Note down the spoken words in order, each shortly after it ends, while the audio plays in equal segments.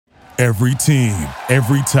Every team,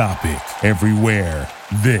 every topic, everywhere.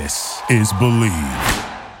 This is Believe.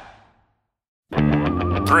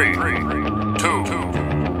 3, 2,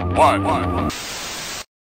 1.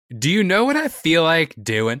 Do you know what I feel like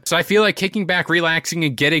doing? So I feel like kicking back, relaxing,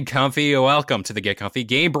 and getting comfy. Welcome to the Get Comfy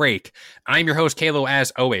Game Break. I'm your host, Kalo,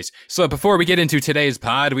 as always. So before we get into today's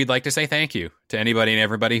pod, we'd like to say thank you to anybody and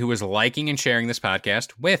everybody who is liking and sharing this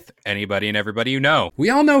podcast with anybody and everybody you know. We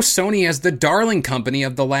all know Sony as the darling company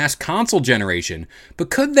of the last console generation,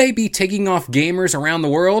 but could they be taking off gamers around the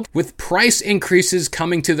world? With price increases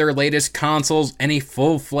coming to their latest consoles and a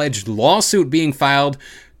full-fledged lawsuit being filed,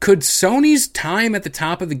 could Sony's time at the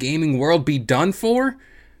top of the gaming world be done for?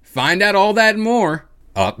 Find out all that and more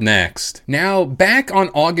up next. Now, back on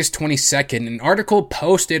August 22nd, an article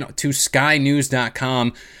posted to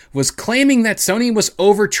skynews.com was claiming that Sony was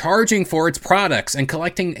overcharging for its products and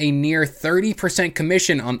collecting a near 30%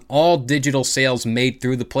 commission on all digital sales made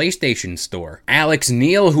through the PlayStation Store. Alex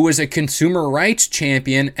Neil, who is a consumer rights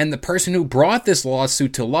champion and the person who brought this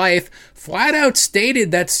lawsuit to life, flat out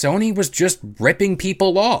stated that Sony was just ripping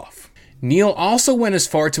people off. Neil also went as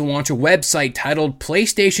far to launch a website titled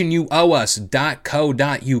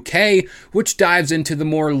PlayStationUOS.co.uk, which dives into the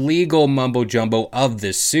more legal mumbo-jumbo of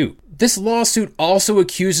this suit. This lawsuit also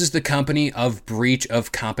accuses the company of breach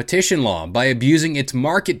of competition law by abusing its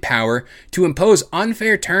market power to impose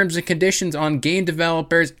unfair terms and conditions on game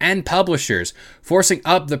developers and publishers, forcing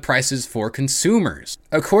up the prices for consumers.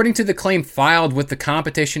 According to the claim filed with the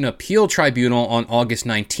Competition Appeal Tribunal on August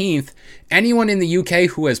 19th, anyone in the UK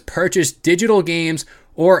who has purchased digital games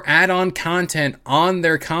or add-on content on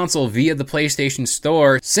their console via the PlayStation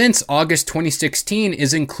Store since August 2016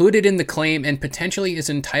 is included in the claim and potentially is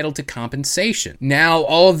entitled to compensation. Now,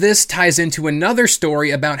 all of this ties into another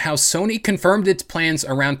story about how Sony confirmed its plans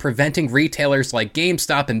around preventing retailers like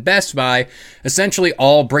GameStop and Best Buy, essentially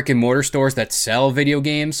all brick-and-mortar stores that sell video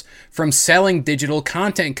games, from selling digital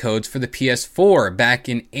content codes for the PS4 back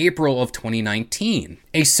in April of 2019.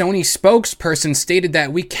 A Sony spokesperson stated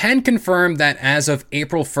that we can confirm that as of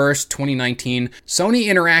April 1st, 2019, Sony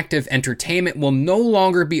Interactive Entertainment will no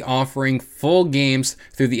longer be offering full games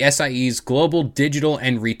through the SIE's Global Digital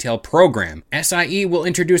and Retail Program. SIE will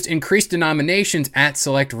introduce increased denominations at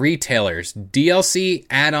select retailers. DLC,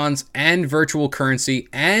 add-ons, and virtual currency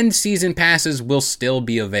and season passes will still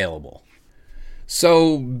be available.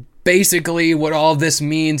 So basically, what all this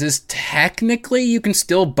means is technically you can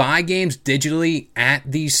still buy games digitally at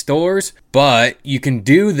these stores, but you can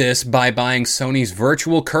do this by buying Sony's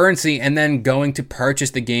virtual currency and then going to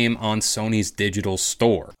purchase the game on Sony's digital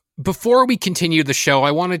store. Before we continue the show,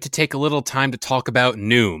 I wanted to take a little time to talk about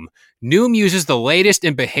Noom. Noom uses the latest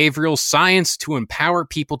in behavioral science to empower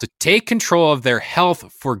people to take control of their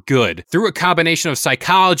health for good through a combination of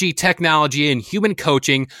psychology, technology, and human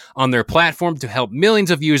coaching on their platform to help millions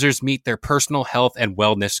of users meet their personal health and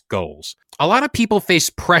wellness goals. A lot of people face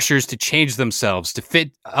pressures to change themselves to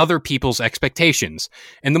fit other people's expectations,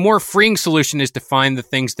 and the more freeing solution is to find the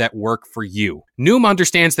things that work for you. Noom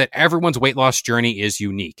understands that everyone's weight loss journey is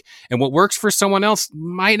unique, and what works for someone else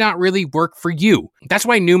might not really work for you. That's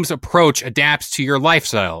why Noom's approach adapts to your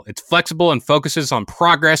lifestyle. It's flexible and focuses on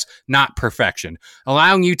progress, not perfection,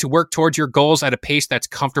 allowing you to work towards your goals at a pace that's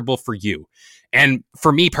comfortable for you. And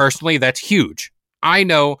for me personally, that's huge. I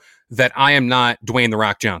know that I am not Dwayne The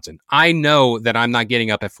Rock Johnson. I know that I'm not getting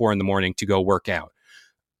up at 4 a.m. to go work out.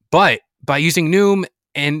 But by using Noom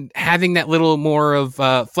and having that little more of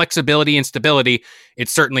flexibility and stability, it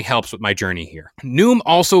certainly helps with my journey here. Noom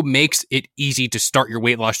also makes it easy to start your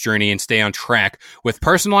weight loss journey and stay on track with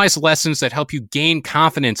personalized lessons that help you gain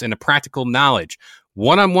confidence and a practical knowledge,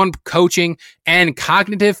 one-on-one coaching, and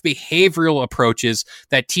cognitive behavioral approaches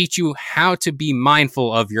that teach you how to be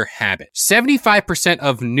mindful of your habits. 75%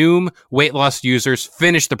 of Noom weight loss users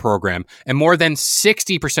finished the program, and more than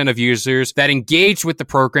 60% of users that engaged with the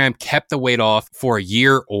program kept the weight off for a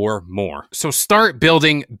year or more. So start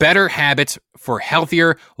building better habits for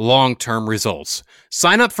healthier long-term results.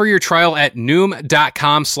 Sign up for your trial at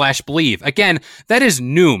Noom.com/believe. Again, that is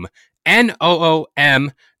Noom,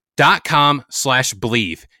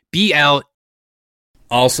 Noom.com/believe. BL.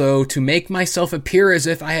 Also, to make myself appear as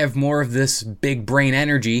if I have more of this big brain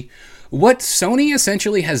energy, what Sony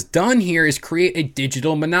essentially has done here is create a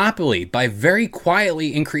digital monopoly by very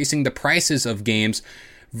quietly increasing the prices of games'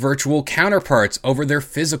 virtual counterparts over their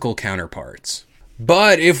physical counterparts.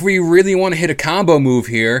 But if we really want to hit a combo move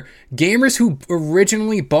here, gamers who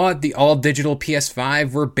originally bought the all-digital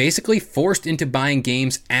PS5 were basically forced into buying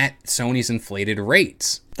games at Sony's inflated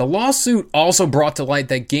rates. The lawsuit also brought to light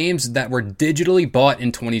that games that were digitally bought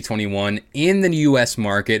in 2021 in the US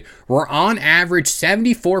market were on average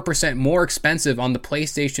 74% more expensive on the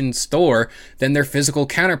PlayStation Store than their physical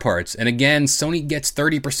counterparts. And again, Sony gets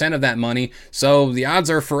 30% of that money, so the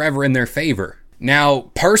odds are forever in their favor. Now,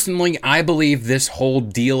 personally, I believe this whole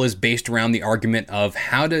deal is based around the argument of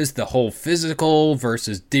how does the whole physical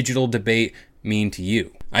versus digital debate mean to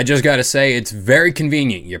you? I just gotta say, it's very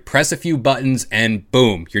convenient. You press a few buttons and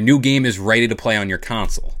boom, your new game is ready to play on your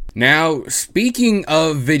console. Now, speaking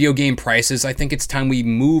of video game prices, I think it's time we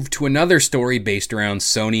move to another story based around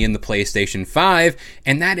Sony and the PlayStation 5,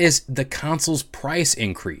 and that is the console's price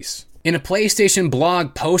increase. In a PlayStation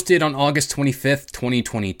blog posted on August 25th,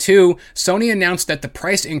 2022, Sony announced that the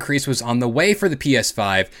price increase was on the way for the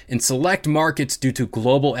PS5 in select markets due to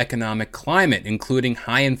global economic climate, including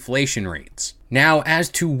high inflation rates. Now, as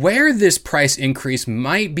to where this price increase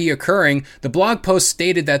might be occurring, the blog post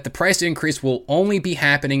stated that the price increase will only be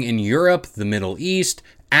happening in Europe, the Middle East,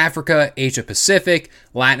 Africa, Asia Pacific,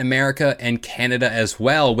 Latin America, and Canada as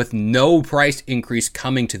well, with no price increase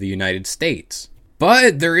coming to the United States.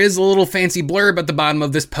 But there is a little fancy blurb at the bottom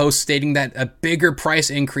of this post stating that a bigger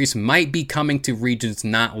price increase might be coming to regions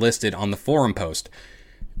not listed on the forum post.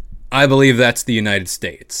 I believe that's the United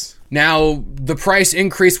States. Now, the price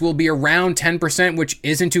increase will be around 10%, which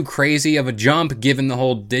isn't too crazy of a jump given the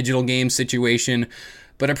whole digital game situation,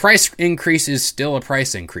 but a price increase is still a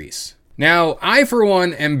price increase. Now, I for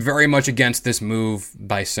one am very much against this move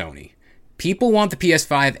by Sony. People want the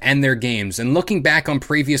PS5 and their games, and looking back on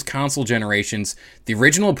previous console generations, the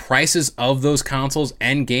original prices of those consoles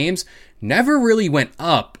and games never really went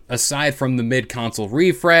up, aside from the mid-console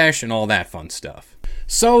refresh and all that fun stuff.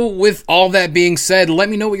 So, with all that being said, let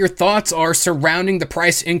me know what your thoughts are surrounding the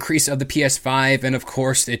price increase of the PS5 and, of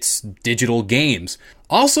course, its digital games.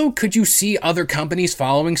 Also, could you see other companies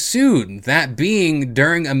following suit? That being,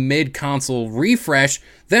 during a mid-console refresh,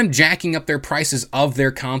 them jacking up their prices of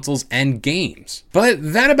their consoles and games.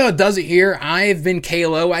 But that about does it here. I've been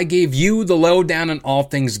Kalo. I gave you the lowdown on all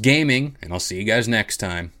things gaming, and I'll see you guys next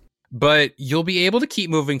time. But you'll be able to keep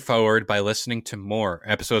moving forward by listening to more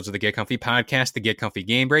episodes of the Get Comfy podcast, the Get Comfy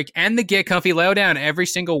Game Break, and the Get Comfy Lowdown every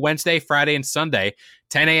single Wednesday, Friday, and Sunday,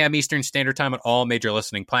 10 a.m. Eastern Standard Time on all major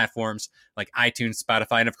listening platforms like iTunes,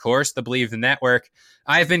 Spotify, and of course, the Believe the Network.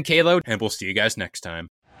 I've been Kalo, and we'll see you guys next time.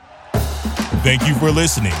 Thank you for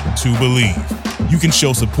listening to Believe. You can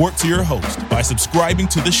show support to your host by subscribing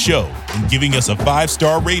to the show and giving us a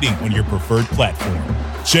 5-star rating on your preferred platform.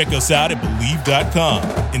 Check us out at Believe.com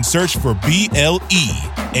and search for BLEAV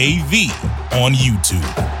on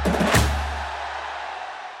YouTube.